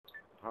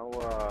How,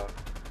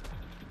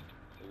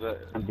 is that...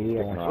 I'm B,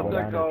 I want to go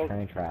down the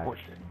train tracks.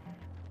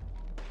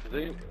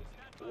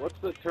 What's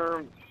the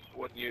term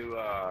when you,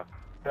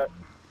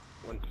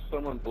 when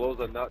someone blows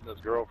a nut in his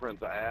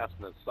girlfriend's ass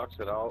and then sucks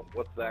it out?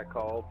 What's that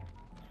called?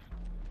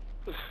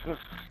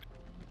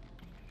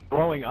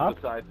 Blowing up?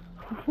 Besides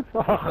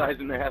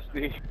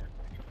nasty.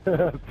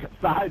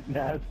 Besides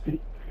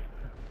nasty.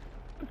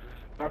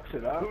 Sucks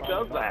it up? Who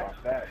does that?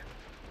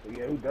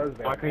 Yeah, who does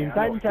that? Fucking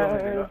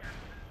Sanchez.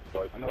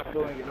 I know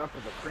filling it up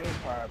with a cream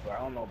pie, but I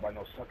don't know about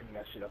no sucking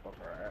that shit up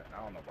her ass. I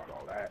don't know about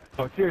all that.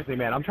 Oh, seriously,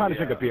 man, I'm trying to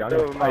drink a beer. I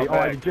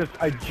just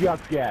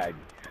gagged.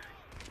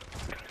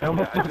 I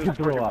almost fucking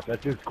threw up.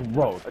 That's just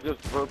gross. I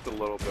just burped a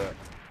little bit.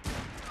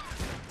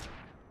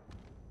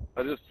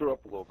 I just threw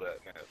up a little bit,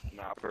 man. It's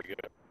not pretty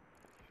good.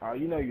 Oh,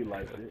 you know you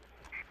like it.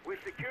 We're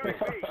securing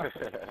B.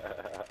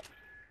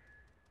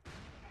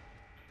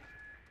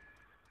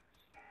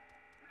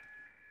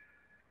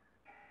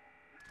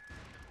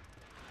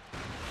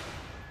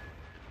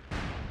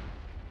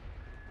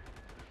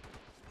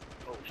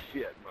 Oh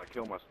shit, I'm gonna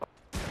kill myself.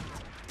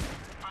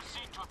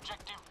 Proceed to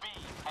Objective B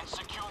and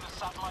secure the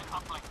satellite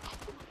uplink.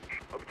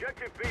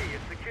 Objective B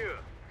is secure.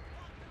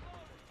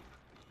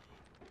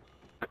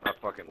 I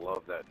fucking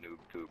love that noob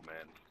tube,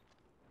 man.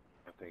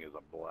 That thing is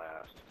a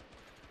blast.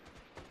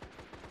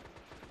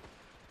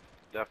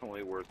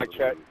 Definitely worth the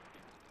loot.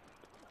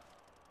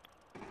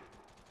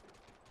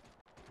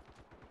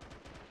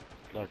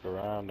 Snuck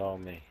around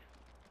on me.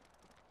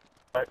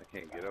 I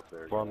can't get up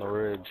there. We're on the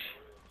ridge.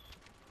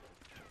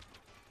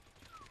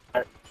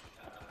 I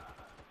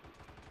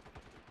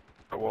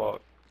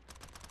walk.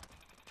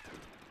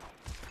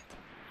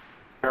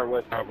 Bear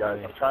with me,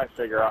 guys. I'm trying to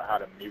figure out how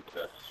to mute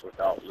this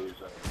without losing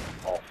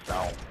all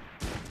sound.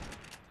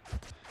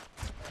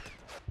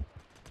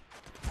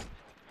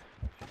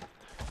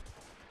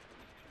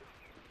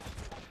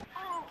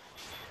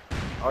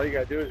 All you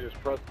gotta do is just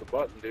press the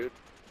button, dude.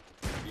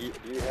 Do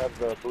you have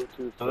the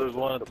Bluetooth? So there's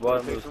one at the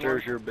bottom of the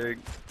stairs here, big.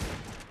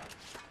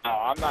 No,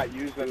 I'm not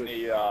using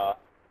the,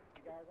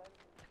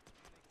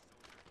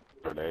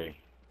 Today.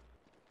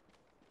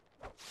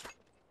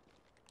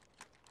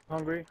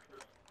 Hungry?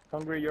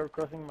 Hungry, you're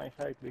crossing my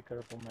sight. Be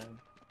careful, man.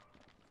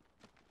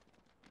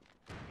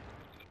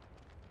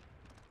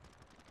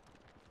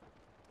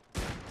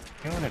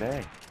 Doing it,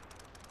 eh?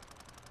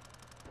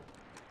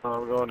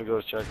 I'm going to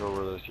go check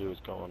over this, see what's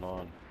going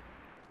on.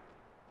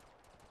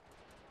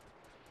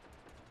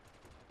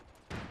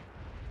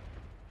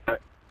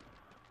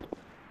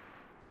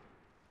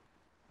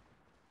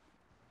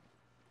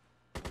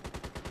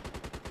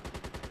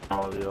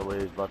 Oh, the other way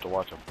is about to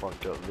watch a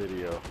fucked up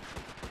video.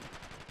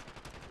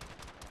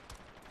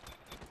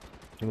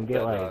 Can we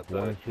get like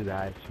one or two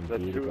guys from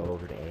B to go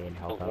over to A and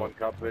help out? One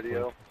cup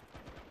video.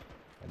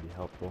 That'd be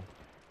helpful.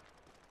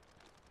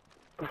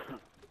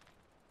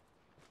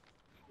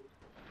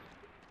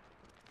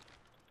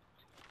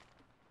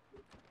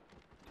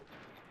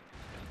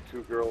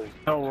 Two girls.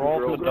 No, we're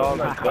all the dog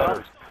is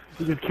better.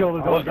 He just killed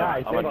his own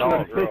guy. I'm a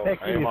dog, girl.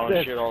 I am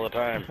on shit all the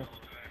time.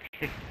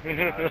 Two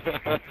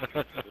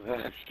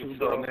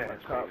girls in a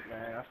cup,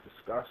 man. That's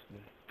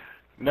disgusting.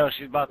 No,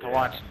 she's about to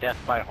watch Death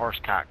by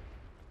Horsecock.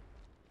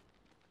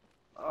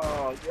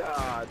 Oh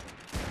God.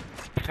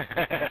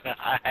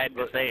 I had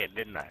to say it,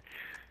 didn't I?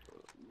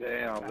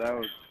 Damn, that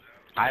was.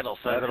 Title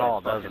says it all,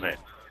 doesn't it?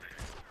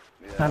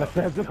 Yeah. Kind of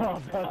says it all,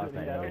 doesn't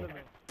it?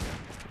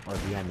 Or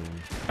B, I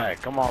mean. Hey,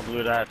 come on,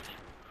 Blue Dots.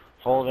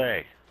 Hold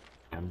A.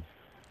 Come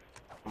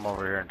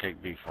over here and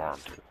take B for him,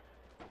 too.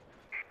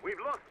 We've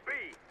lost B.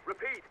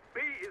 Repeat,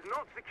 B is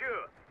not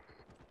secure.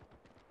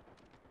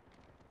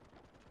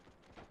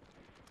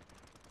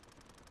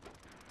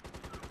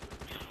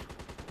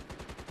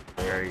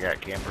 There, you got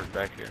campers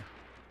back here?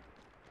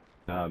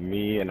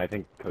 Me and I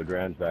think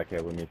Codran's back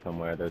here with me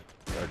somewhere. There's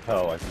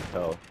Toe, I see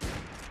Toe.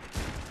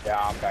 yeah,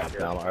 I'm back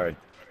here. Alright.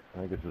 I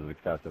think this is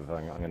excessive.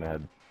 I'm gonna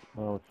head.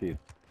 Well, let's see. If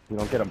we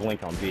don't get a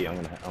blink on B,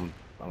 I'm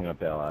gonna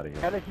bail out of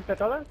here.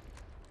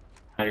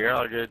 Hey, you're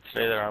all good.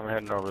 Stay there. I'm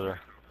heading over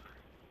there.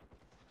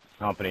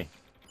 Company.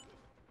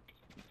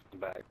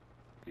 Back.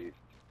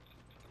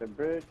 The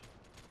bridge.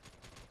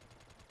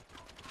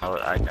 Oh,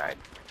 I died.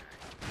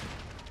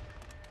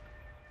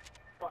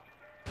 What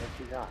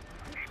you got?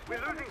 We're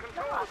losing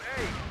control of A.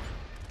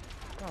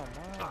 Oh,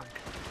 man.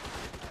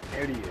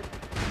 Idiot.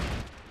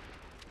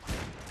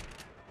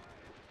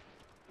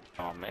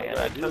 Oh, man,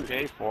 I took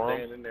A for him.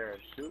 Stand in there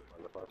and shoot,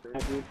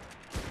 motherfucker.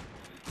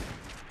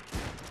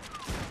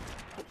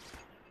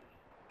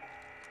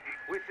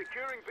 We're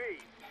securing B.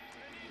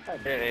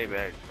 Hey,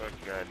 back. Fuck,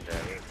 God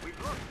damn it. We've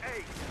lost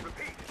A.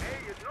 Repeat, A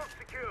is not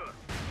secure.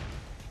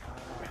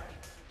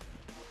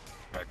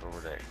 Back over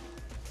there.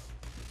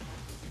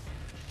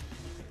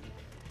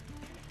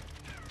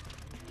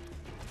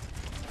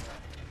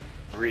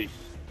 Reese.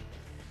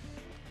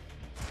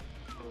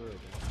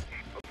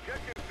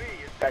 Objective B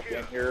is Back secure.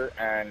 in here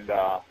and,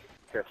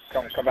 here,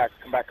 come back.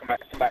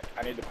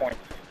 I need the points.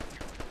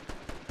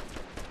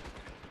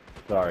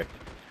 Sorry.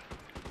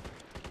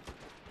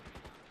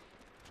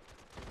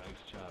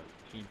 Nice job,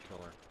 team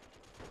killer.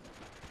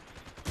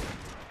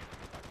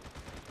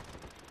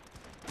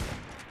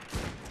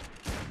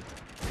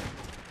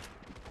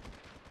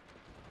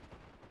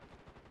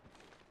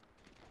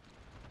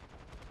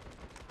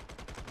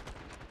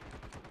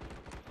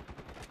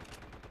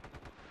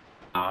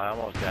 I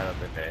almost got up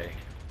in A.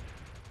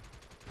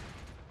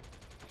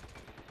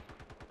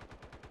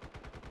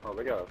 Oh,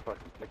 they got a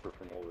fucking sniper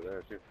from over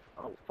there too.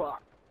 Oh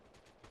fuck!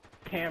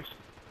 Camps.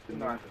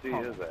 Didn't even see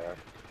his ass.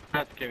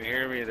 Guys can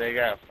hear me. They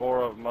got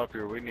 4 of them up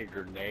here. We need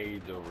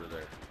grenades over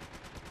there.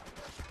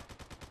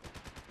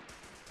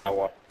 Now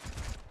what?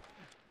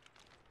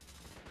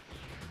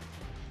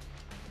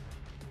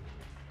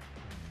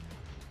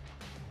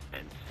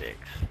 And 6.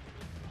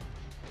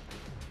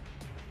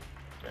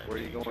 Where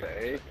are you going to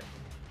A?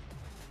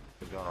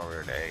 We're going over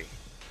here to A.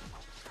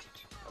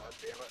 Oh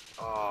damn it!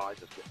 Oh, I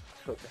just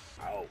took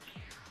out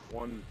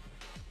one.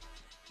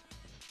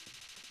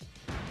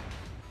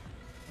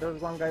 There's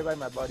one guy by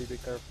my body, be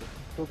careful.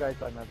 2 guys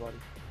by my body.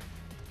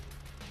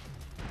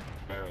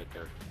 Right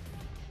there.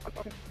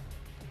 Okay.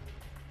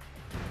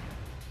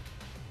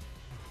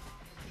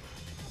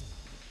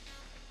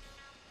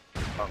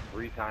 About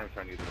 3 times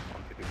I needed a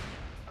monkey to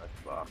I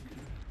sucked.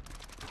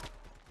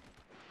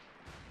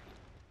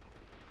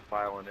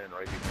 Filing in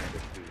right behind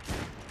us too.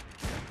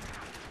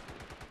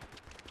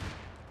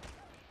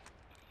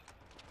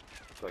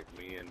 It's like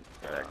me and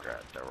I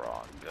got the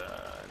wrong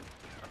gun.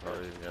 I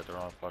probably even got the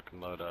wrong fucking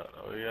loadout.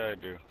 Oh yeah, I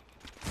do.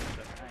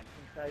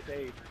 Inside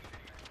A.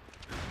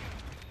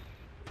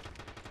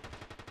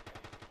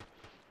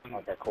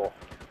 Okay, cool.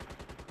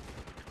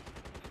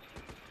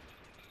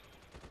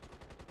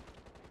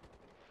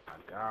 My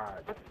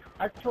God.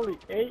 Actually,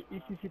 A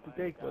is easy to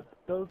take, but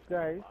those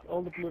guys,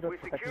 all the blue dots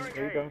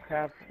attacking A don't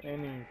have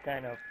any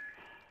kind of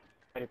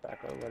pack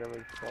or whatever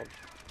it's called.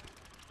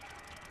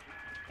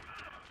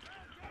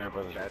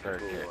 Everybody's repair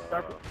kit.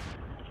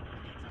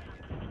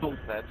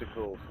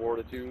 tactical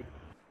fortitude.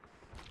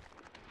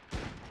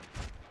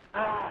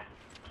 Alright,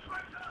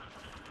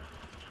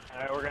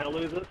 we're gonna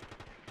lose it.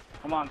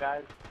 Come on,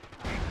 guys.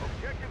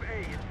 Objective A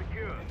is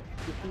secured.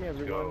 You see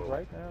everyone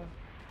right now?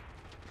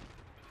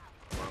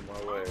 I'm on my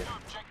way. Move to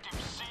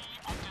Objective C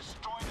and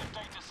destroy the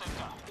data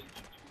center.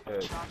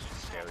 Good. Charges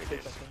set.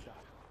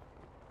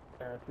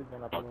 She's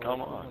gonna Oh, blow. come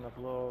She's on. gonna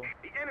blow.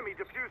 The enemy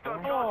defused our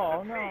Oh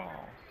charges. no!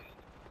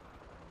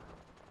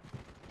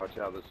 Watch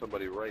out, there's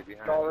somebody right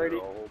behind Already.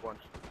 you, a whole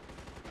bunch.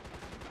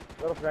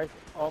 A lot of guys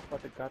off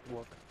at the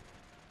catwalk.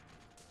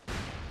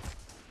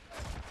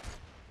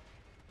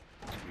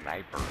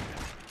 Sniper.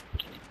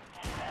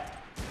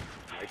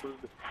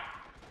 Snipers.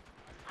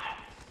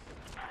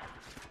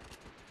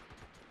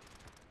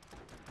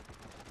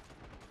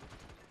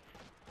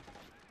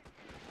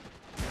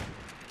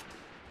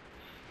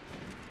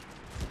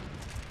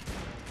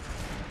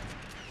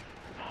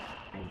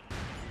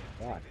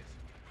 Fuck.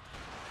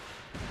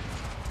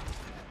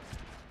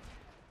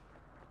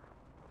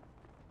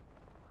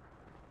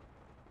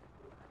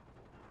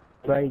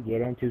 Everybody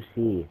get into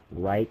C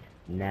right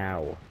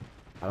now.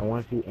 I don't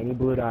want to see any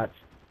blue dots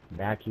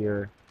back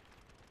here.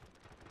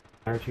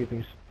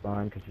 Paratrooping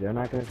spawn, because they're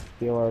not going to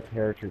steal our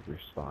paratrooper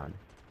spawn.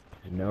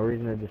 There's no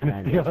reason to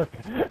defend it.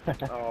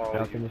 Oh,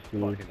 Jump you into C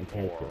fucking and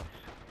take moron.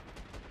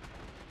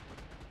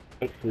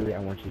 this. Take C, I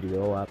want you to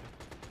go up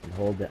and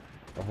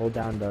hold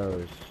down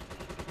those.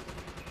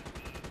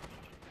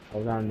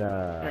 Hold on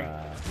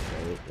the...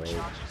 wait.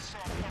 Charges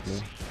set Me? at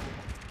C.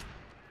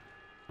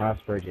 Cross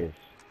bridges.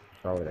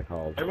 That's probably what they're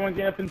called. Everyone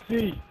get up and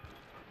see.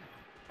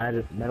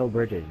 Metal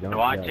bridges, don't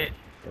Watch go. it.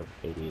 Don't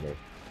hate either.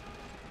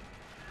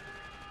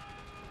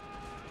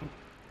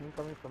 I'm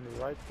coming from the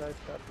right side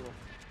catwalk.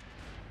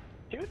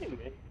 Shooting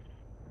me.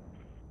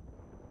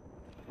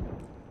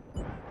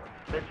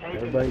 They're taking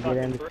Everybody the get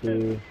fucking into bridge.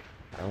 C.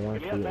 I don't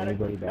want to Give me see a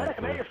anybody medic.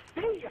 back Medic,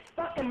 here. you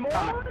fucking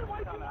moron! Why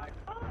you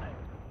fine?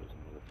 This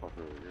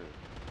motherfucker over here.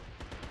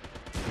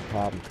 No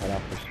problem, cut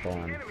off the The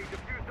spawn. enemy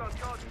defused our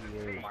charges He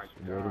at is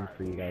C. waiting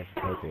for you guys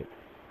to take it.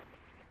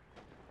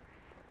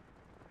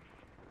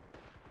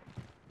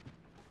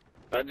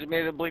 I just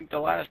made it blink the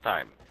last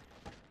time.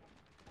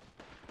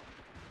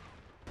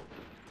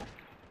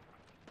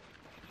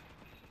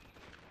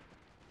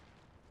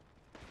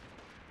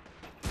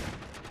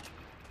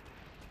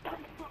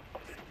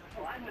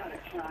 Oh, I'm not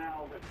a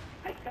child.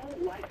 I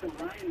don't like the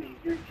rhyming.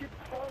 You're just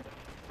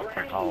so If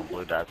I call them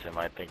blue dots, they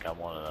might think I'm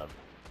one of them.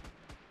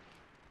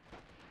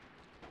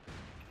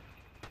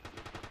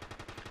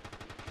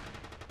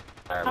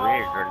 Alright, we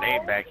need a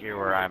grenade back here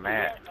where I'm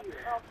at.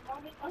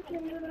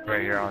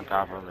 Right here on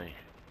top of me.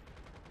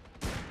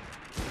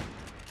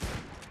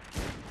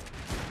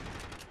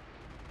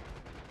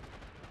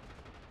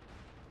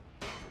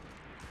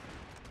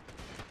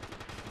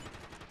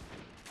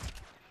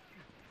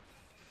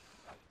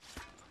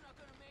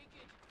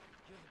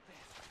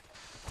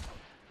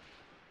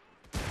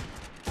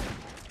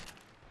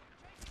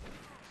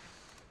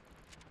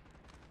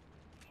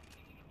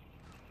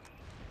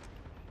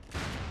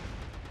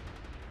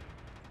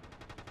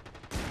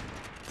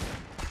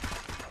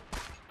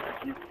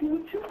 You feel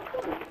too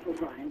good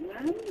for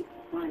Rhineland.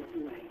 By the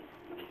way,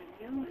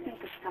 you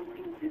think of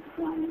something this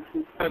rhymes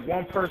with Like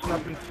one person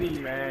up in C,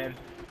 man.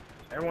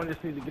 Everyone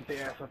just needs to get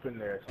their ass up in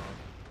there, son.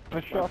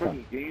 Let's My shotgun.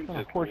 fucking game What kind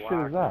of just horse shit is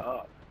locked that?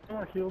 up.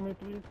 Come heal me,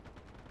 please.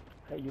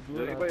 Hey, you Is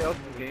blew it anybody up. else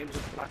in the game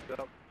just locked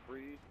up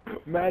free?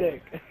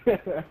 Medic.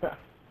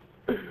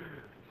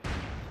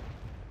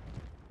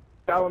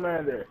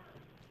 Salamander.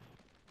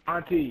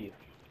 Auntie.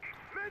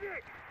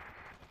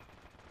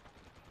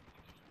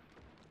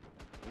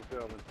 You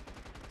filming?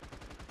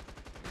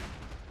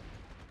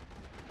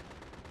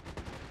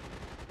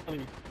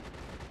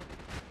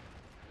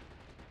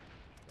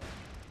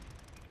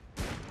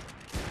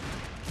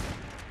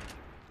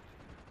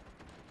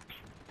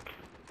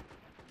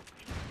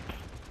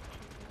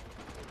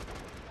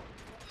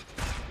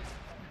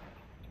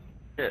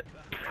 Shit.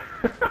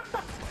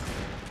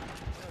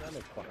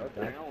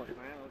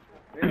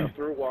 Yeah,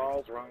 through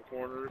walls, around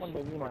corners,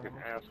 fucking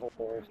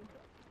assholes.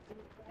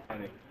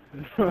 I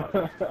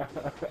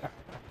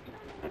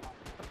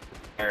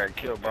got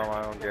killed by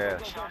my own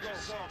gas. Charger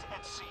Z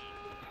at sea.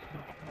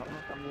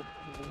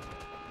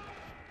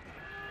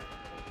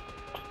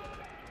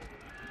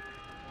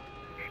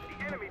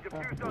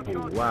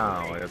 Oh,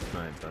 wow, that's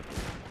nice.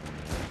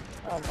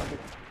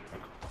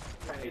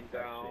 Hanging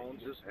down,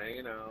 just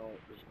hanging out,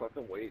 just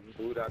fucking waiting.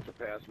 Blue dots are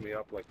passing me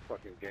up like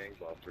fucking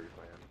gangbusters,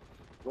 man.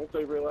 Don't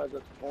they realize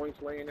that's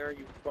points laying there,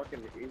 you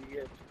fucking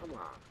idiots? Come on.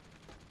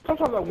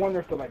 Sometimes I wonder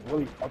if they're like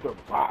really other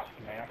bots,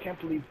 man. I can't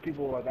believe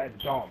people are that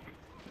dumb.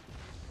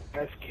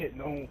 That's kid,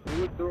 no.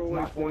 Who would throw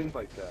away points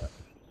like that?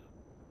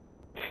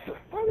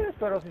 Puedes,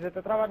 pero si se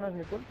te traba no es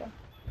mi culpa.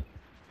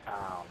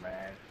 Oh,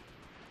 man.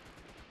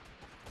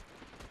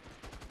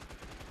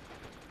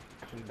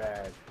 That's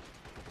bad.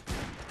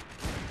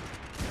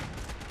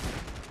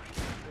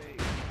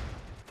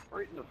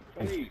 Right in the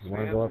face, You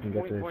wanna man. go up and get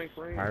Point this blank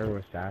range. Pyro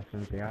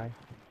Assassin guy?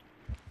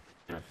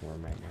 That's for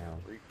him right now.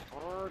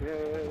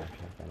 Retarded. I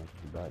can't find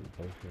the button.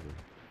 Post it.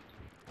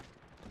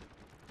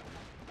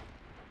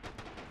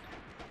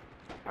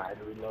 I had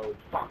to reload.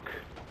 Fuck.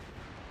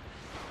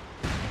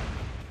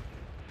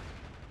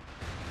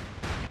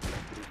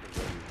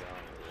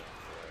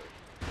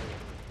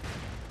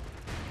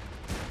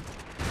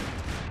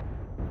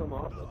 Come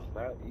on, it's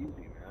that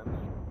easy, man.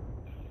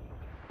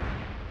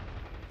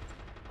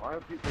 Why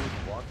are people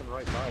just walking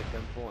right by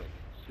 10 points?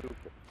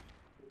 Stupid.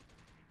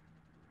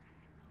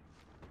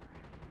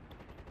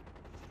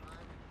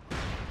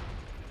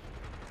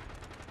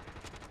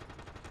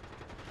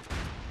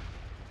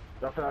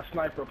 Drop that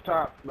sniper up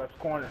top, left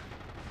corner.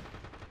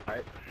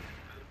 Alright.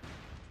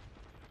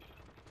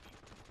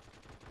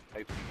 Hey,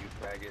 you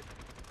faggot.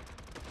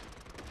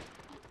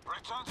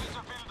 Return to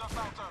the field of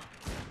battle.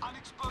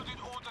 Unexploded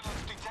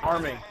ordnance detected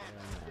Arming. ahead.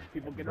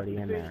 People get up Everybody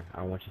to in see. there. I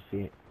don't want you to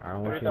see it. I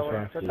don't want you Ahorita, to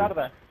güey. Se see.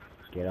 tarda.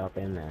 Get up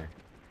in there.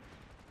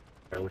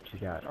 Show what you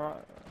got.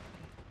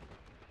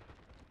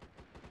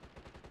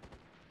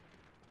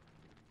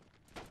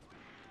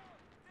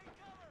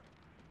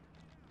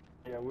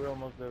 Yeah, we're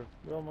almost there.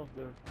 We're almost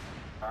there.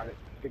 Got it.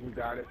 Think we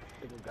got it.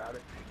 Think we got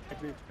it.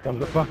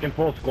 Comes a fucking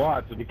full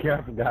squad, so be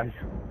careful, guys.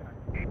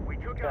 We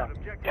took out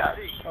objective Yes.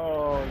 C.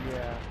 Oh,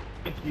 yeah.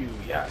 Thank you.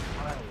 Yes.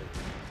 Finally.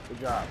 Good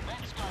job.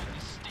 Let's go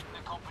and stick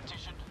the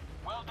competition.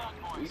 Well done,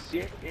 We boys.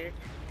 did it.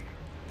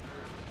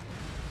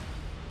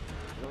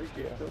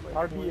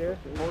 RBS,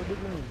 more the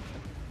green.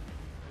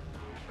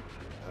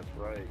 That's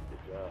right.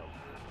 Good job.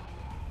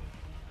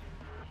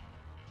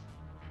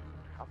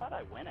 How about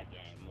I win a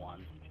game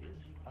once? Jesus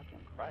fucking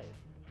Christ.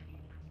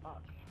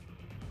 Fuck.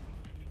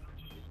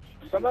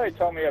 Somebody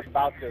told me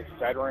about this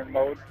veteran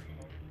mode.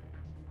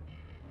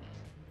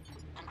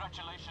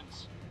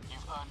 Congratulations.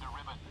 You've earned a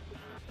ribbon.